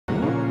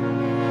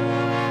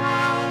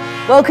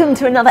Welcome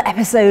to another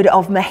episode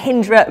of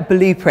Mahindra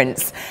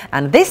Blueprints,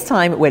 and this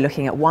time we're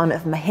looking at one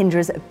of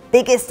Mahindra's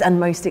biggest and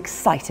most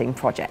exciting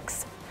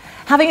projects.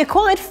 Having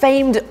acquired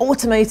famed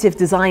automotive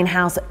design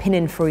house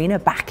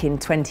Pininfarina back in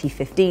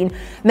 2015,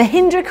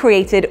 Mahindra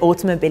created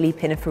Automobili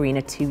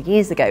Pininfarina 2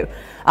 years ago,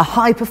 a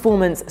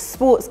high-performance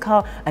sports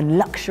car and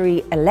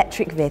luxury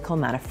electric vehicle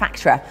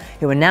manufacturer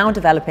who are now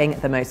developing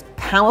the most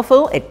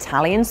powerful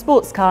Italian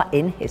sports car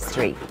in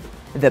history,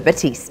 the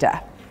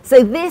Battista.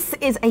 So this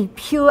is a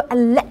pure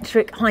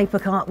electric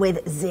hypercar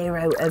with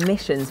zero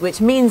emissions,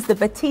 which means the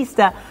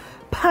Battista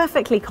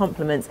perfectly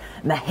complements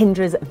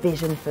Mahindra's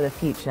vision for the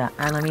future.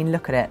 And I mean,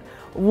 look at it.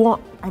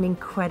 What an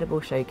incredible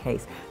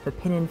showcase for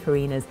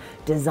Pininfarina's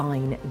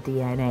design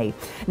DNA.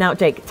 Now,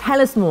 Jake,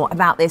 tell us more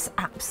about this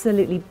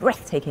absolutely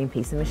breathtaking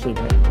piece of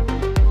machinery.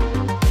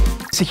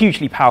 It's a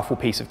hugely powerful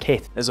piece of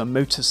kit. There's a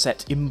motor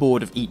set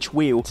inboard of each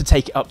wheel to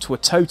take it up to a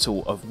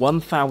total of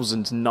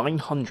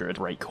 1,900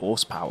 brake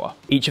horsepower.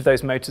 Each of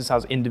those motors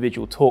has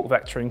individual torque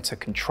vectoring to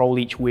control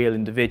each wheel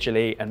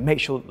individually and make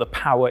sure that the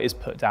power is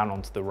put down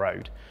onto the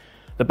road.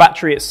 The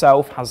battery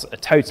itself has a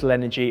total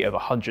energy of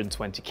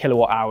 120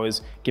 kilowatt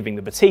hours, giving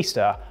the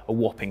Battista a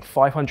whopping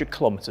 500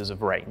 kilometers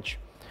of range.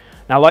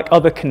 Now, like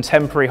other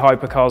contemporary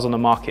hypercars on the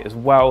market as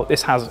well,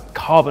 this has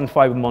carbon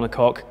fiber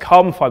monocoque,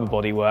 carbon fiber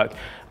bodywork,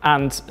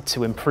 and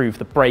to improve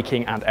the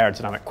braking and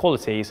aerodynamic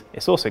qualities,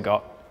 it's also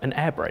got an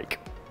air brake.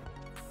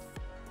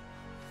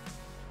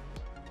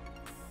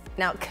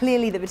 Now,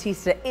 clearly the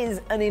Battista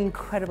is an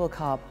incredible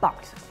car,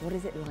 but what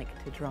is it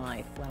like to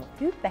drive? Well,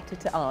 who better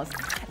to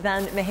ask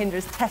than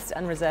Mahindra's test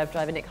and reserve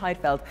driver, Nick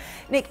Heidfield.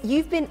 Nick,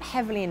 you've been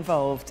heavily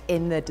involved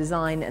in the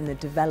design and the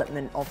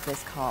development of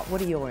this car.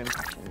 What are your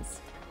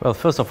impressions? Well,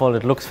 first of all,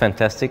 it looks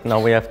fantastic.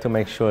 Now we have to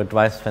make sure it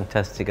drives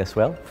fantastic as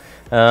well.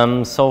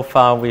 So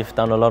far, we've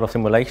done a lot of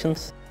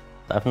simulations.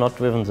 I've not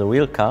driven the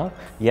real car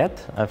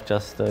yet. I've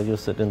just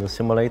used it in the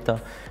simulator,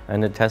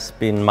 and it has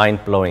been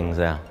mind-blowing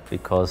there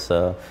because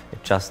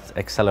it just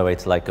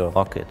accelerates like a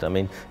rocket. I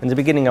mean, in the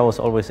beginning I was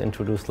always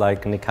introduced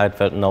like Nick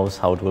Heidfield knows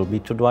how it will be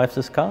to drive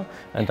this car,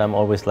 and I'm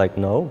always like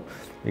no,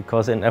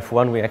 because in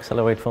F1 we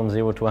accelerate from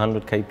 0 to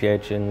 100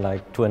 kph in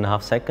like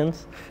 2.5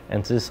 seconds,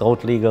 and this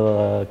road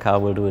legal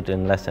car will do it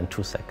in less than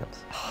 2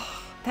 seconds.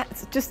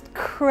 That's just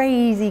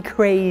crazy,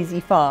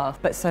 crazy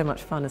fast, but so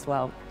much fun as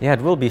well. Yeah,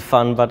 it will be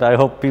fun, but I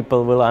hope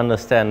people will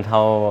understand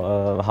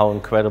how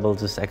incredible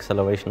this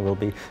acceleration will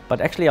be. But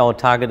actually our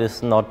target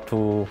is not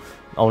to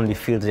only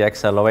feel the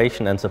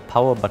acceleration and the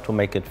power, but to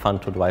make it fun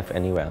to drive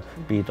anywhere,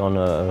 be it on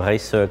a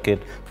race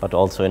circuit, but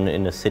also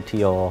in a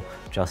city or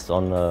just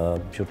on a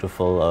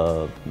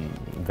beautiful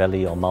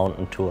valley or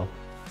mountain tour.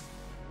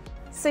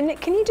 So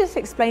Nick, can you just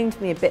explain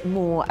to me a bit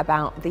more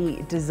about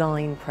the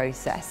design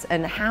process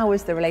and how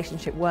has the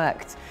relationship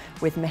worked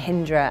with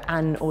Mahindra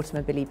and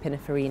Automobili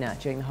Pininfarina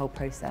during the whole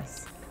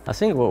process? I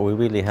think what we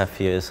really have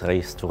here is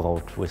race to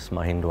road with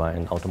Mahindra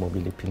and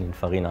Automobili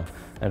Pininfarina.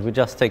 And we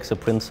just take the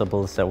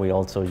principles that we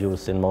also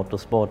use in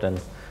motorsport, and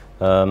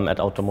at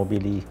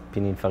Automobili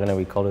Pininfarina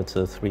we call it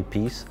the 3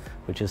 Ps,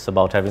 which is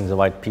about having the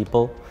right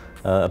people,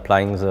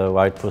 applying the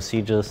right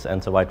procedures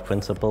and the right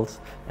principles,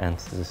 and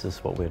this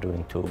is what we're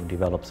doing to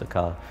develop the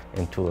car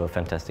into a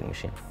fantastic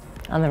machine.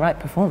 And the right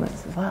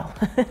performance as well.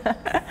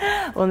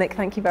 Well, Nick,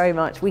 thank you very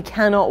much. We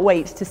cannot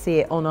wait to see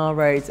it on our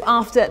roads.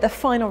 After the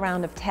final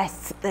round of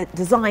tests, the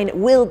design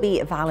will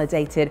be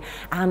validated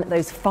and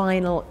those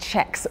final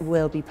checks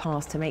will be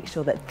passed to make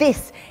sure that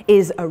this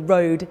is a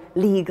road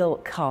legal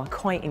car.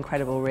 Quite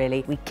incredible,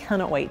 really. We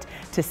cannot wait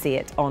to see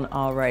it on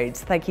our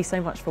roads. Thank you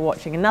so much for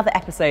watching another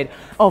episode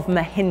of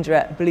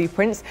Mahindra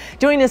Blueprints.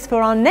 Join us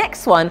for our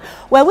next one,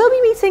 where we'll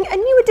be meeting a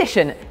new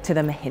addition to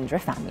the Mahindra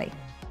family.